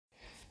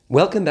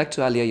Welcome back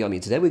to Aliyah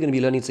Yomi. Today we're going to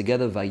be learning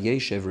together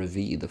Vayeishev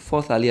Revi, the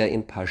fourth Aliyah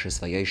in Parshas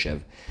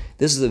Vayeishev.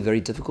 This is a very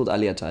difficult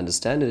Aliyah to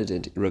understand.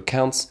 It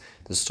recounts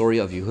the story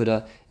of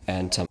Yehuda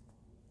and Tamar.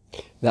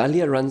 The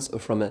Aliyah runs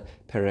from a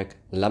Perek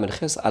Lamed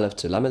Ches Aleph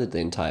to Lamed, the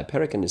entire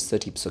Perek, and is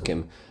 30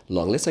 psukim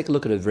long. Let's take a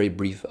look at a very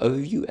brief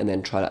overview and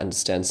then try to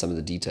understand some of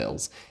the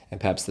details and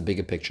perhaps the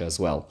bigger picture as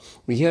well.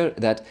 We hear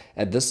that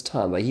at this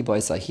time,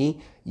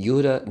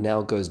 Yehuda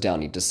now goes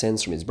down. He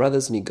descends from his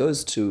brothers and he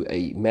goes to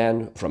a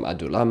man from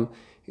Adulam.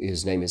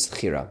 His name is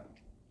Chira.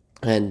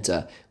 And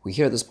we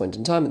hear at this point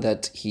in time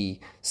that he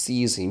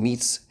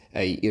meets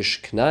a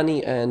Ish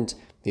Knani, and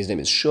his name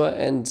is Shua,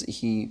 and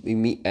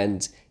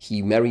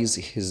he marries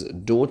his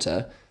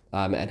daughter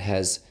and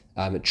has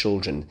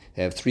children.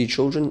 They have 3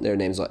 children. Their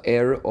names are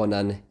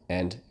Onan,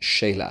 and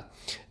Shelah.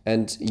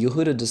 And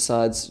Yehuda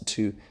decides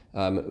to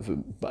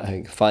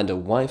find a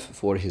wife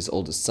for his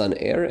oldest son,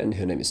 and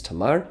her name is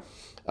Tamar.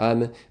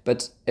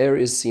 But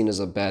is seen as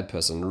a bad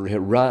person,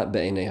 Ra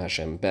be'enei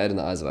Hashem, bad in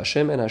the eyes of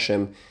Hashem, and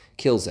Hashem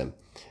kills him.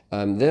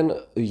 Then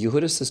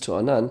Yehuda says to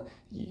Onan,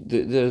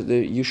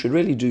 you should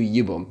really do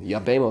Yibum,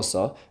 Yabem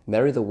Osa,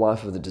 marry the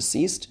wife of the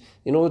deceased,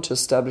 in order to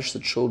establish the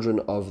children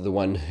of the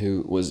one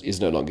who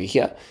is no longer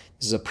here.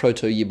 This is a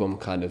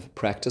proto-Yibum kind of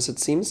practice, it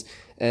seems,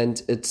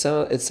 and it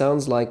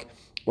sounds like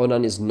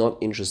Onan is not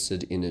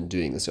interested in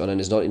doing this. Onan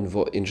is not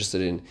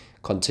interested in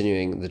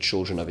continuing the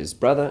children of his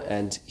brother,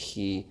 and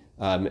he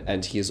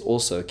is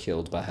also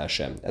killed by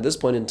Hashem. At this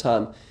point in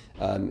time,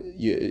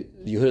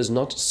 Yehuda is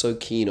not so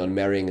keen on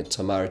marrying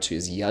Tamar to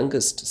his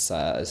youngest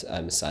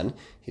son.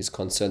 He's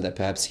concerned that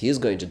perhaps he is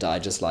going to die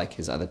just like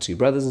his other 2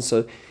 brothers, and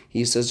so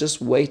he says,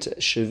 just wait,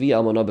 Shavi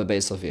almana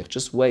bebeis avich,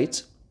 just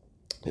wait,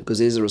 because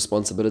there's a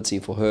responsibility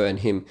for her and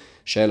him,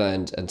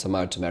 Shelah and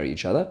Tamar, to marry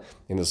each other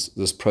in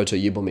this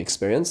proto-Yibum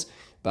experience.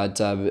 But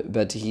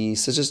he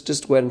says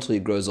just wait until he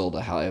grows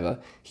older. However,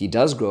 he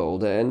does grow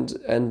older,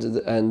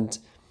 and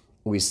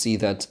we see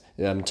that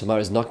Tamar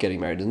is not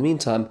getting married. In the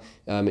meantime,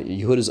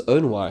 Yehuda's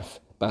own wife,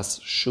 Bas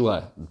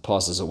Shua,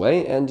 passes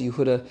away, and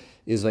Yehuda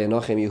is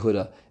Vayenochem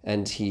Yehuda,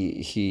 and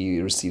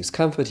he receives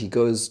comfort. He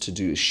goes to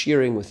do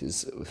shearing with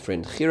his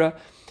friend Chira,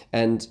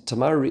 and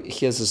Tamar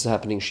hears this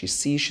happening. She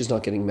sees she's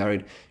not getting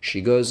married.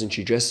 She goes and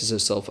she dresses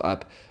herself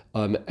up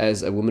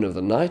as a woman of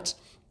the night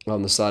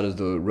on the side of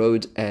the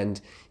road, and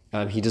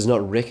he does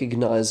not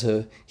recognize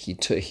her.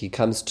 He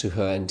comes to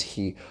her and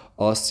he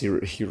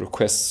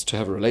requests to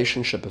have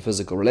a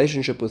physical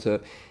relationship with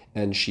her,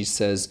 and she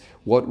says,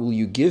 "What will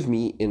you give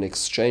me in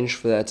exchange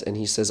for that?" And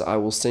he says, "I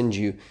will send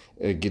you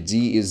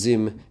gedi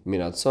izim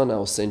minatzon. I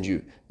will send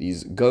you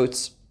these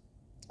goats."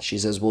 She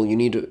says, "Well,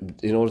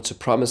 in order to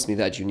promise me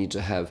that, you need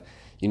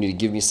to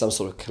give me some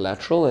sort of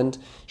collateral." And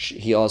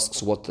he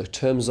asks what the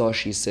terms are.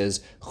 She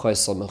says,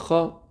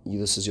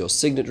 "This is your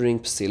signet ring,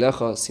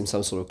 psilecha, seems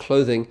some sort of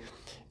clothing,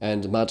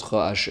 and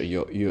madcha asher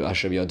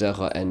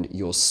yodecha, and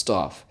your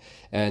staff."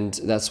 And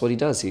that's what he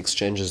does. He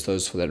exchanges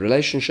those for that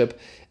relationship,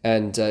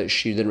 and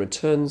she then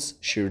returns.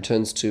 She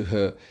returns to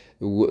her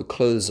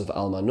clothes of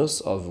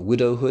almanus, of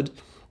widowhood,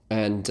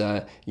 and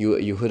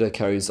Yehuda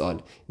carries on.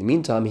 In the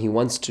meantime, he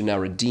wants to now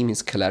redeem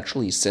his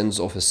collateral. He sends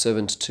off a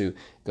servant to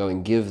go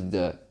and give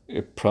the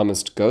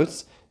promised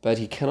goats, but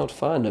he cannot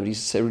find them.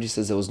 Everybody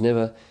says there was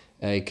never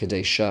a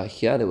kadesha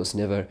here. There was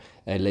never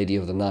a lady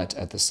of the night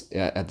at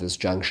this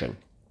junction.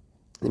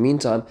 In the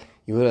meantime,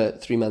 Yehuda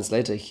 3 months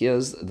later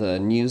hears the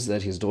news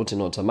that his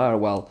daughter-in-law Tamar,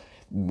 while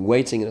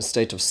waiting in a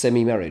state of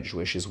semi-marriage,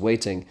 where she's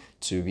waiting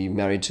to be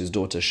married to his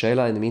daughter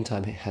Shelah, in the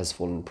meantime has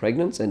fallen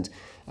pregnant, and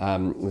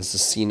this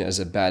is seen as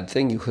a bad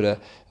thing. Yehuda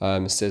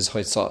says,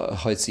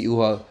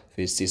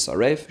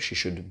 she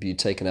should be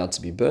taken out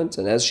to be burnt,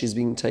 and as she's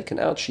being taken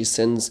out, she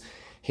sends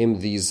him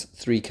these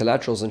 3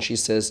 collaterals, and she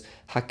says,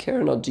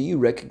 "Hakerna, do you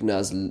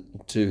recognize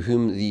to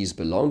whom these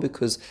belong?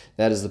 Because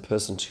that is the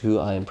person to who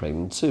I am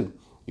pregnant to."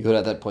 Yehuda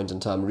at that point in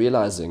time,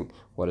 realizing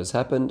what has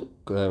happened,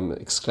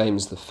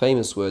 exclaims the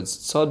famous words,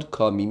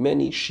 "Tzadka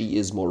mimeni," she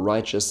is more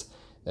righteous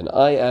than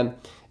I am.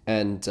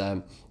 And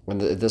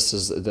this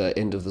is the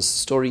end of the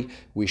story,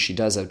 where she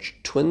does have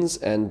twins,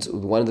 and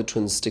one of the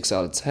twins sticks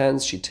out its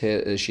hands. She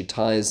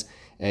ties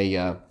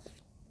a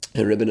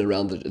ribbon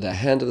around the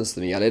hand of this.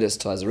 The Miyaledes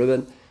ties a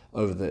ribbon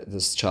over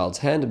this child's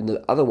hand, and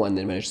the other one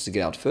then manages to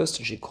get out first,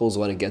 and she calls the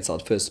one who gets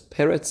out first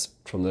Peretz,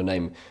 from the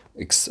name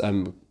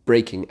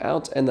breaking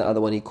out, and the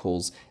other one he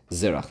calls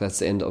Zerach. That's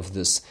the end of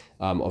this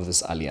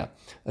aliyah.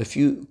 A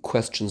few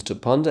questions to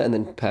ponder, and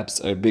then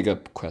perhaps a bigger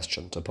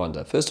question to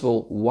ponder. First of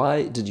all,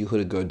 why did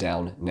Yehuda go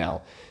down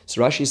now?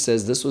 So Rashi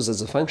says this was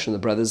as a function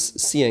of the brothers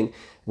seeing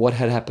what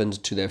had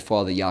happened to their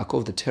father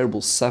Yaakov, the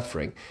terrible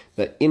suffering,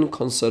 the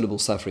inconsolable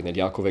suffering that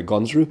Yaakov had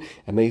gone through,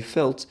 and they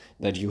felt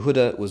that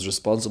Yehuda was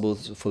responsible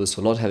for this,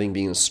 for not having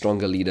been a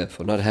stronger leader,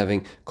 for not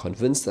having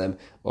convinced them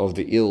of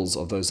the ills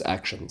of those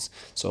actions.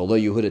 So although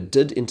Yehuda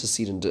did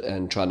intercede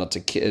and try not to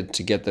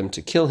get them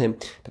to kill him,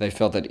 but they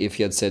felt that if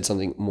he had said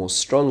something more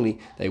strongly,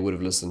 they would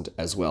have listened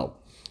as well.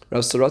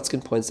 Rav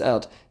Sorotskin points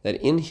out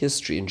that in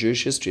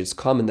Jewish history, it's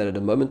common that at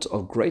a moment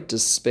of great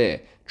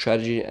despair,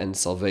 tragedy and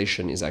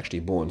salvation is actually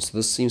born. So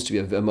this seems to be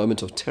a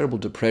moment of terrible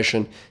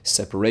depression,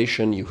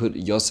 separation.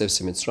 Yosef's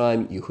in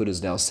Mitzrayim. Yehuda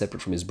is now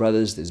separate from his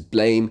brothers. There's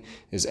blame,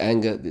 there's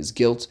anger, there's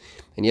guilt.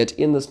 And yet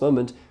in this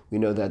moment, we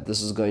know that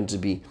this is going to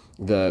be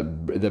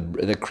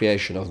the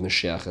creation of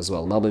Mashiach as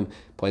well. Malbim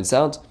points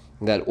out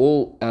that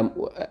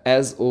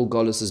as all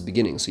Golus is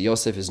beginning, so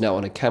Yosef is now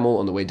on a camel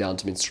on the way down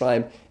to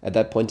Mitzrayim. At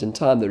that point in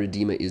time, the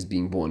Redeemer is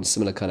being born.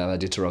 Similar kind of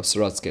adita of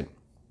Sorotskin.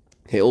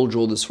 They all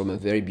draw this from a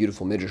very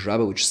beautiful Midrash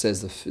Rabbah, which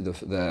says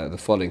the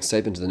following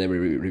statement to the name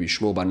of Rabbi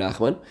Shmuel bar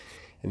Nachman,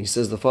 and he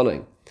says the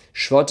following: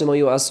 Shvatim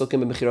hayu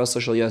asokim b'mechirasa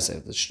shel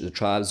Yosef. The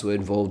tribes were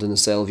involved in the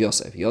sale of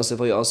Yosef. Yosef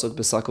hayu asok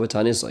b'sakav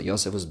v'tanisa.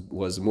 Yosef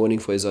was mourning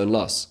for his own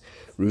loss.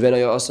 Reuven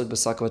hayu asok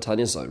b'sakav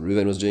v'tanisa.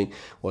 Reuven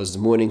was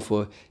mourning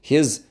for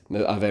his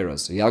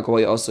averos. Yaakov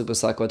hayu asok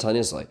b'sakav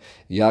v'tanisa.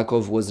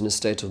 Yaakov was in a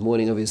state of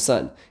mourning of his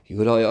son.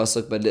 Yehuda hayu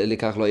asok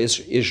b'likach lo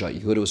isha.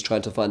 Yehuda was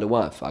trying to find a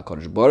wife.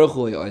 HaKadosh Baruch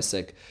Hu hayu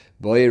asok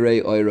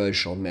boirei oiro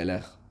shel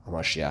melech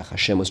HaMashiach.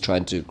 Hashem was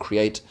trying to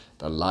create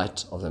the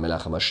light of the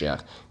Melech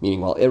HaMashiach,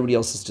 meaning while everybody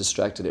else is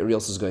distracted, everybody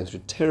else is going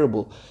through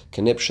terrible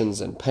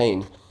conniptions and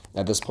pain,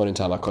 at this point in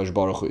time, HaKadosh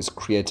Baruch Hu is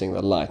creating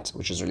the light,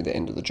 which is really the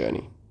end of the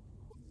journey.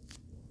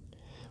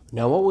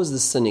 Now, what was the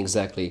sin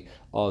exactly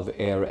of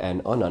Er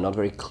and Onan? Not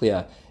very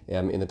clear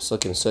in the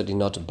Pesukim, certainly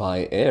not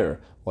by Er,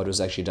 what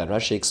was actually done.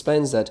 Rashi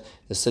explains that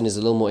the sin is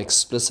a little more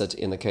explicit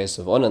in the case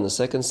of Onan, the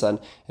second son,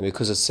 and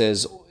because it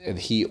says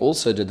he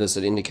also did this,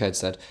 it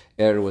indicates that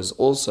Er was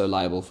also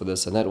liable for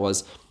this, and that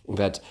was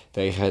that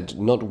they had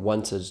not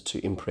wanted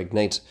to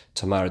impregnate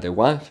Tamar, their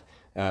wife,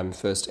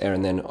 first Er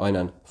and then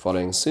Onan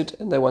following suit,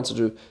 and they wanted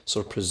to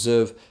sort of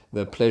preserve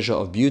the pleasure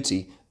of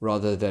beauty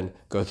rather than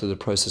go through the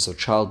process of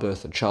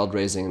childbirth and child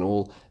raising and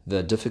all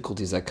the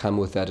difficulties that come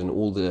with that and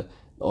all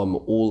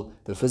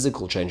the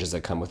physical changes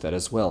that come with that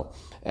as well.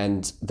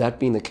 And that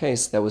being the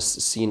case, that was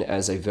seen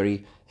as a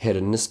very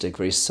hedonistic,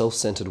 very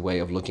self-centered way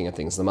of looking at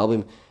things. The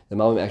Malbim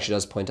actually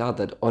does point out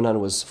that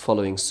Onan was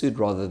following suit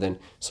rather than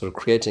sort of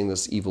creating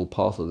this evil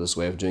path or this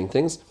way of doing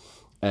things.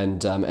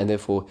 And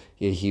therefore,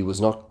 he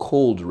was not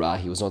called Ra,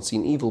 he was not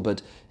seen evil,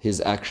 but his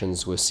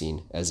actions were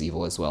seen as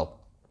evil as well.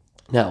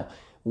 Now,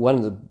 one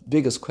of the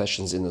biggest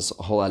questions in this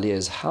whole aliyah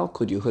is how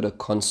could Yehuda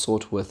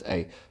consort with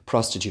a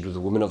prostitute, with a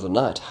woman of the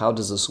night? How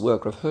does this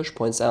work? Rav Hirsch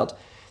points out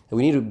that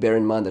we need to bear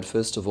in mind that,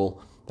 first of all,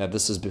 that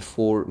this is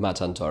before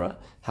Matan Torah.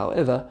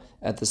 However,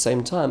 at the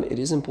same time, it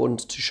is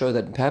important to show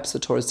that perhaps the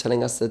Torah is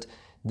telling us that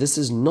this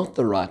is not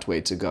the right way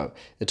to go.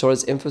 The Torah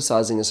is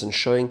emphasizing this and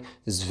showing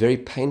this very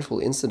painful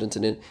incident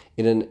in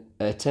an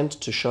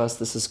attempt to show us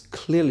this is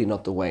clearly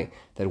not the way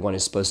that one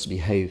is supposed to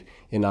behave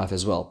in life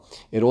as well.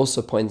 He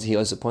also points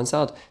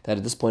out that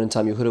at this point in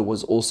time, Yehuda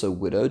was also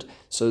widowed.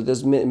 So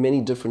there's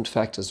many different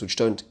factors which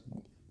don't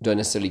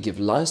necessarily give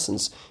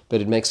license,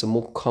 but it makes a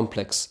more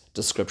complex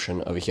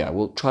description over here.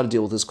 We'll try to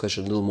deal with this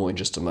question a little more in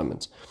just a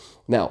moment.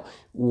 Now,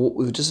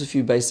 with just a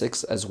few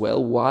basics as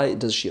well, why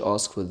does she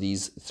ask for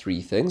these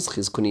three things?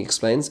 Chizkuni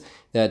explains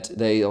that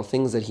they are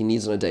things that he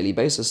needs on a daily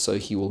basis, so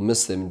he will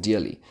miss them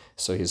dearly.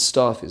 So his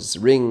staff, his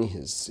ring,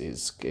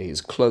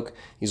 his cloak,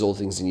 these are all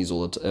things he needs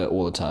all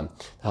the time.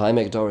 The High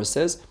Magdara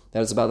says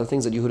that it's about the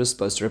things that Yehuda is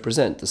supposed to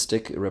represent. The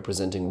stick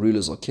representing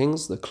rulers or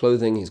kings, the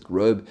clothing, his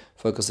robe,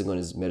 focusing on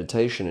his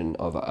meditation and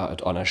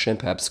on Hashem,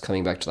 perhaps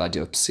coming back to the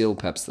idea of psil,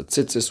 perhaps the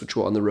tzitzis which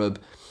were on the robe,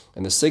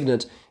 and the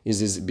signet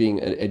is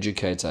being an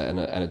educator and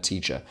a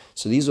teacher.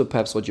 So these were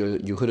perhaps what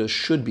Yehuda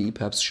should be.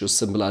 Perhaps she was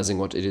symbolizing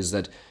what it is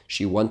that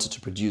she wanted to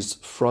produce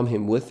from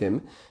him, with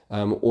him,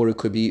 or it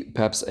could be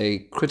perhaps a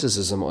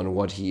criticism on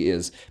what he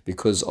is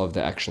because of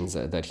the actions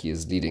that he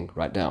is leading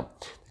right now.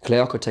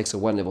 Kleako takes it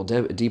one level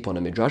deep on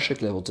a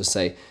midrashic level to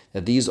say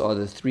that these are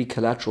the three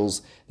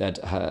collaterals that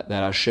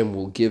Hashem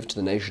will give to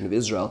the nation of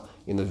Israel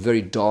in the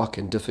very dark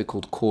and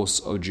difficult course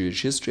of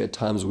Jewish history. At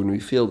times when we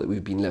feel that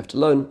we've been left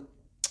alone,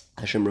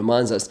 Hashem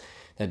reminds us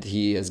that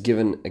he has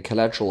given a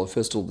collateral of,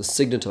 first of all, the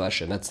signet of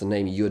Hashem. That's the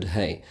name Yud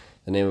Hey,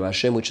 the name of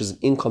Hashem, which is an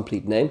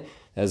incomplete name.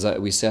 As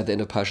we say at the end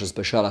of Parshas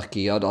Beshalach,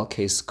 Ki Yad Al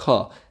Keis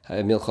Ka,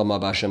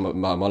 Milchama B'Hashem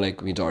Amalek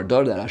Midar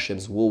Dar, that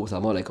Hashem's war with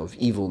Amalek, of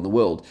evil in the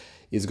world,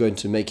 is going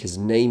to make his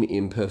name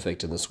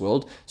imperfect in this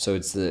world. So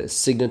it's the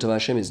signet of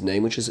Hashem, his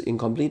name, which is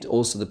incomplete.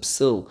 Also the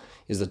psil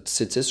is the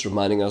tzitzis,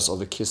 reminding us of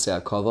the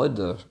Kisei HaKavod,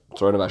 the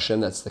throne of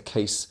Hashem. That's the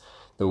case.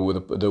 The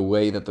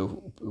way that the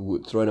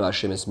throne of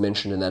Hashem is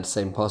mentioned in that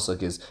same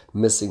pasuk is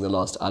missing the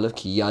last aleph,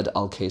 ki yad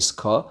al keis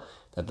ka,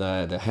 that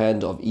the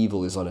hand of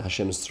evil is on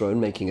Hashem's throne,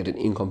 making it an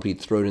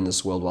incomplete throne in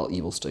this world while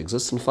evil still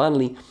exists. And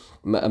finally,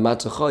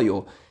 matacha,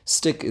 your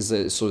stick, is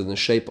sort of in the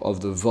shape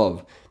of the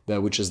vav,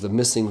 which is the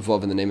missing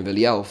vav in the name of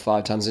Eliyahu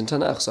 5 times in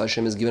Tanakh. So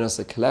Hashem has given us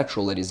the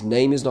collateral that his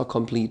name is not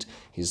complete,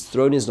 his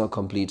throne is not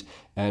complete,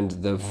 and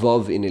the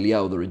vav in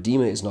Eliyahu, the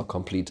Redeemer, is not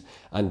complete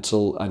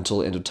until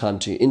end of time,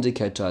 to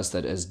indicate to us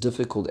that as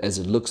difficult as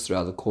it looks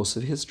throughout the course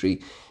of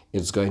history,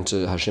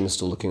 Hashem is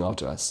still looking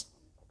after us.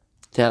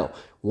 Now,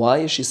 why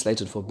is she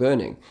slated for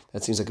burning?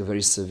 That seems like a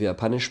very severe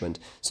punishment.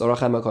 So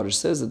Racham HaKadosh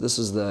says that this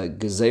is the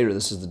gezerah,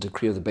 this is the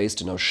decree of the Beis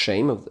Din of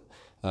shame,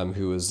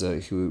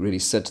 who really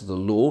set the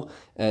law,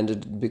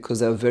 and because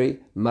they were very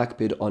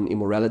makbid on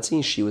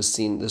immorality,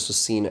 this was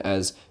seen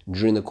as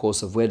during the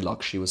course of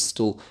wedlock. She was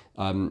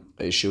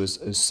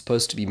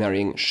supposed to be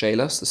marrying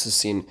Shelas. This is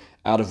seen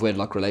out of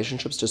wedlock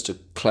relationships. Just to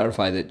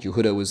clarify that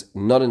Yehuda was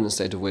not in a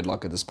state of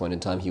wedlock at this point in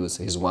time.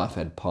 His wife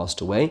had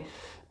passed away,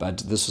 but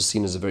this was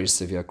seen as a very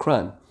severe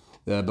crime.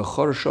 The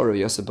Bechor Shor,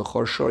 Yosef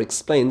Bechor Shor,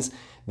 explains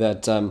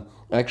that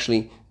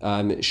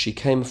she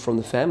came from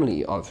the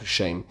family of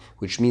Shem,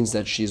 which means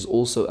that she's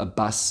also a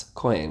Bas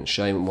Kohen.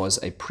 Shem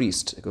was a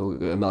priest.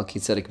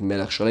 Melchizedek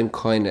Melech Shalem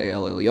Kohen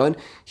El Elyon.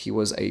 He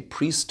was a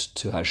priest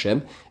to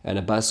Hashem, and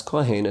a Bas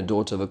Kohen, a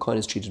daughter of a Kohen,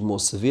 is treated more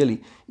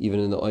severely, even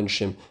in the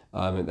Onshim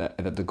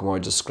that the Gemara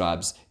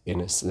describes in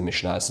the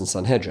Mishnahs and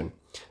Sanhedrin.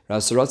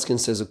 Rav Sorotzkin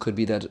says it could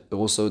be that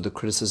also the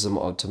criticism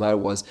of Tamar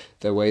was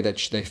the way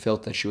that they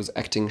felt that she was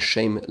acting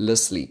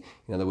shamelessly.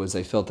 In other words,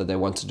 they felt that they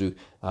wanted to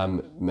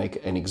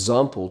make an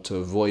example to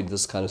avoid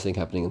this kind of thing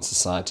happening in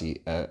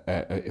society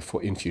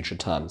in future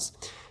times.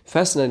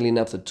 Fascinatingly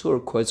enough, the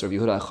Torah quotes Rav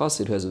Yehuda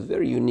HaChassid, who has a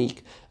very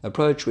unique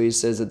approach, where he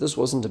says that this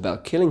wasn't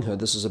about killing her,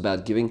 this was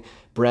about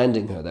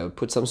branding her. They would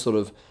put some sort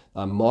of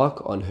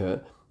mark on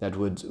her that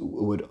would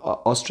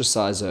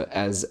ostracize her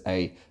as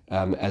a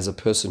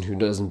person who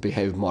doesn't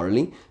behave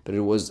morally,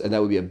 and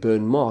that would be a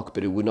burn mark,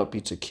 but it would not be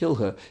to kill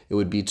her. It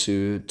would be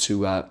to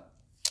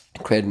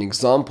create an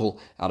example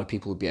out of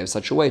people who behave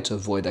such a way, to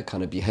avoid that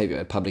kind of behavior,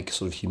 a public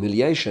sort of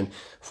humiliation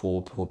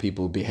for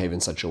people who behave in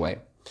such a way.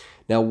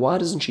 Now, why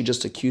doesn't she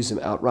just accuse him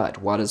outright?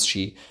 Why does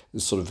she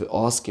sort of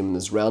ask him in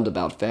this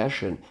roundabout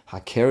fashion,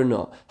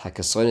 Hakerna,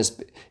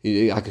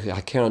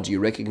 Hakerna, do you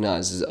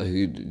recognize, is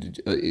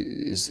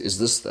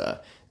this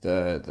the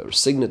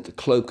signet, the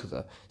cloak,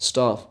 the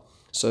staff?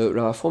 So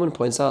Rav Foreman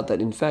points out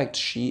that in fact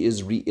she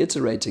is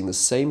reiterating the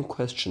same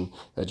question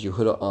that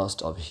Yehuda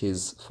asked of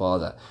his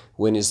father.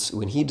 When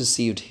he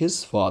deceived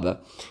his father,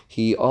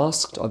 he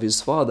asked of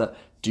his father,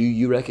 do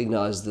you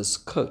recognize this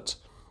coat?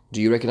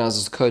 Do you recognize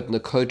this coat? And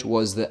the coat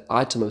was the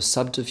item of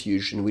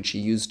subterfuge in which he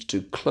used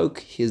to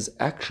cloak his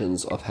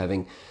actions of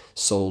having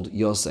sold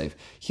Yosef.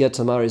 Here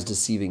Tamar is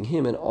deceiving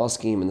him and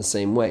asking him in the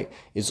same way.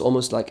 It's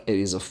almost like it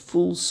is a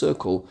full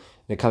circle.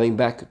 They're coming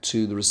back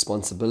to the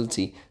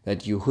responsibility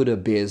that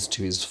Yehuda bears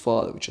to his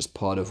father, which is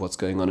part of what's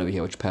going on over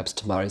here, which perhaps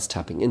Tamar is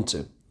tapping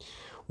into.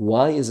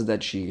 Why is it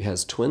that she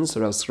has twins?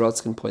 So Rav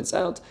Sorotzkin points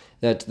out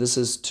that this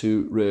is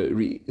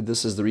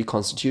the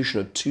reconstitution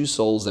of two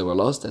souls that were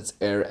lost. That's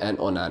Er and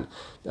Onan.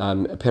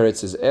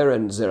 Peretz is Er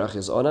and Zerach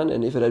is Onan.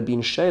 And if it had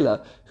been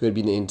Shelah who had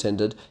been the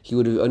intended, he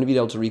would have only been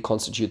able to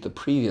reconstitute the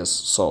previous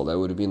soul. That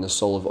would have been the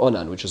soul of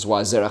Onan, which is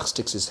why Zerach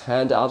sticks his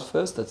hand out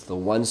first. That's the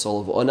one soul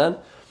of Onan.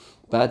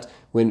 But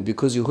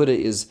because Yehuda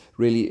is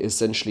really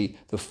essentially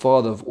the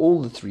father of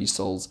all the three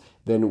souls,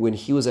 then when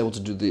he was able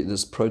to do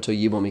this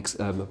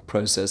proto-Yibam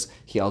process,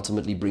 he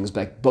ultimately brings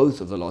back both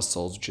of the lost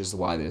souls, which is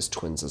why there's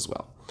twins as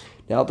well.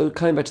 Now,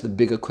 coming back to the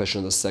bigger question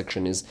of this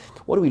section is,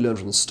 what do we learn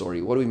from the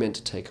story? What are we meant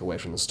to take away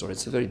from the story?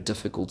 It's a very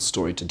difficult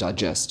story to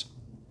digest.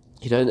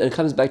 And it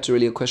comes back to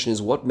really a question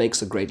is, what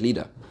makes a great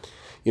leader?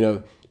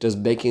 Does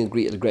making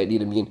a great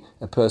leader mean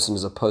a person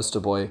is a poster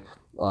boy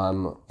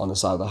on the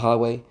side of the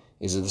highway?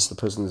 Is this the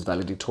person who's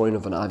valedictorian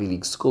of an Ivy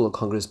League school, a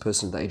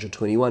congressperson at the age of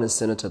 21, a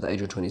senator at the age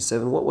of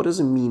 27? What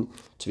does it mean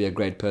to be a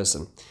great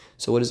person?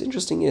 So what is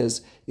interesting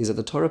is that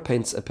the Torah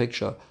paints a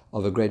picture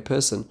of a great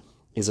person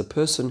is a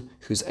person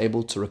who's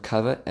able to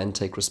recover and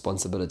take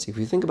responsibility. If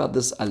we think about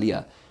this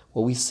aliyah,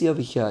 what we see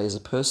over here is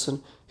a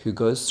person who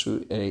goes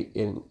through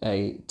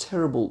a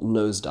terrible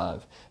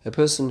nosedive, a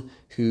person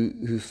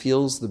who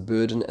feels the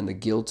burden and the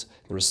guilt,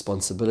 the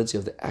responsibility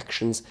of the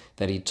actions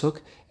that he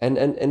took, and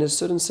in a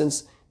certain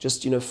sense,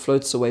 just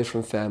floats away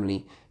from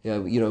family,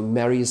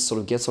 marries, sort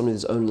of gets on with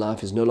his own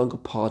life, is no longer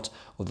part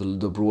of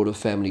the broader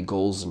family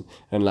goals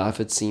and life,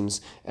 it seems.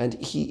 And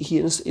he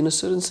in a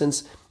certain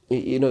sense,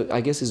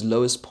 I guess his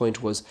lowest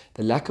point was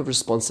the lack of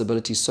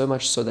responsibility, so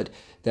much so that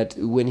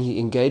when he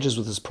engages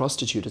with his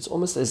prostitute, it's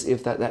almost as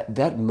if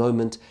that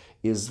moment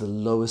is the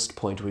lowest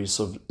point where he's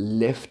sort of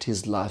left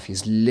his life,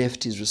 he's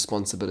left his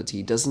responsibility.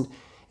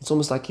 It's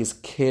almost like he's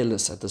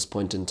careless at this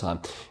point in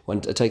time.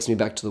 It takes me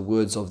back to the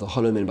words of the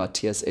Hollow Men by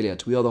T.S.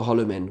 Eliot. We are the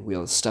hollow men, we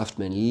are the stuffed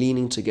men,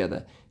 leaning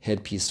together,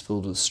 headpiece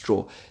filled with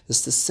straw.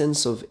 There's this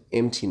sense of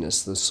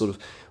emptiness, this sort of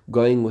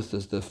going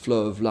with the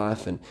flow of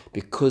life, and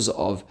because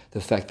of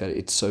the fact that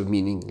it's so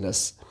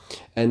meaningless.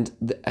 And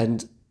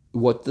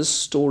what this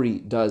story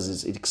does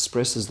is it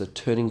expresses the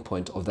turning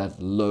point of that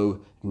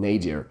low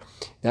nadir.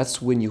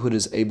 That's when Yehuda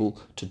is able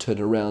to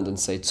turn around and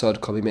say, Tzad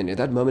Kabimeni. At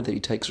that moment that he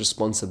takes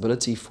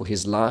responsibility for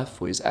his life,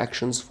 for his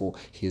actions, for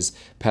his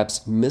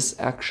perhaps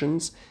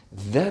misactions,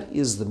 that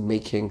is the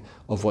making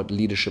of what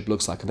leadership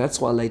looks like. And that's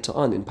why later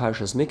on in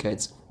Parashas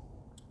Miketz,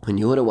 when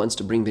Yehuda wants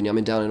to bring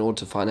Binyamin down in order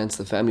to finance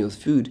the family with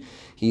food,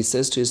 he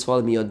says to his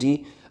father,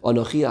 Miyadi,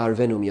 Anochi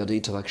arvenu miyadi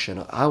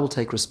tavakshenu. I will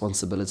take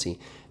responsibility.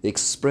 The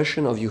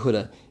expression of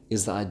Yehuda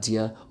is the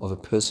idea of a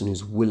person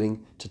who's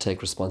willing to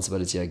take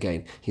responsibility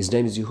again. His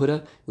name is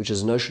Yehuda, which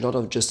is a notion not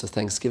of just a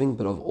thanksgiving,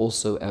 but of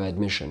also an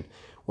admission.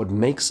 What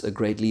makes a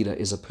great leader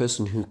is a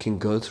person who can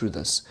go through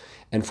this.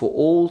 And for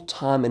all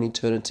time and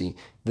eternity,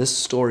 this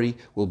story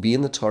will be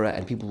in the Torah,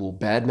 and people will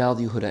badmouth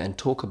Yehuda and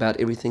talk about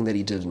everything that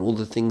he did and all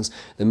the things,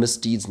 the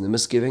misdeeds and the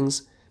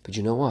misgivings. But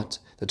you know what?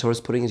 The Torah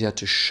is putting it here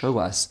to show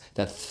us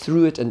that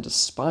through it and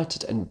despite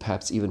it and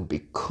perhaps even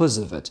because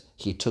of it,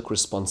 he took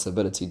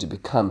responsibility to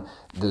become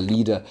the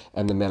leader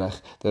and the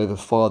Melech, the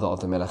father of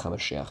the Melech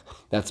HaMashiach.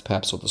 That's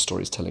perhaps what the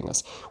story is telling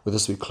us. With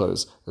this we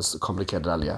close this complicated aliyah.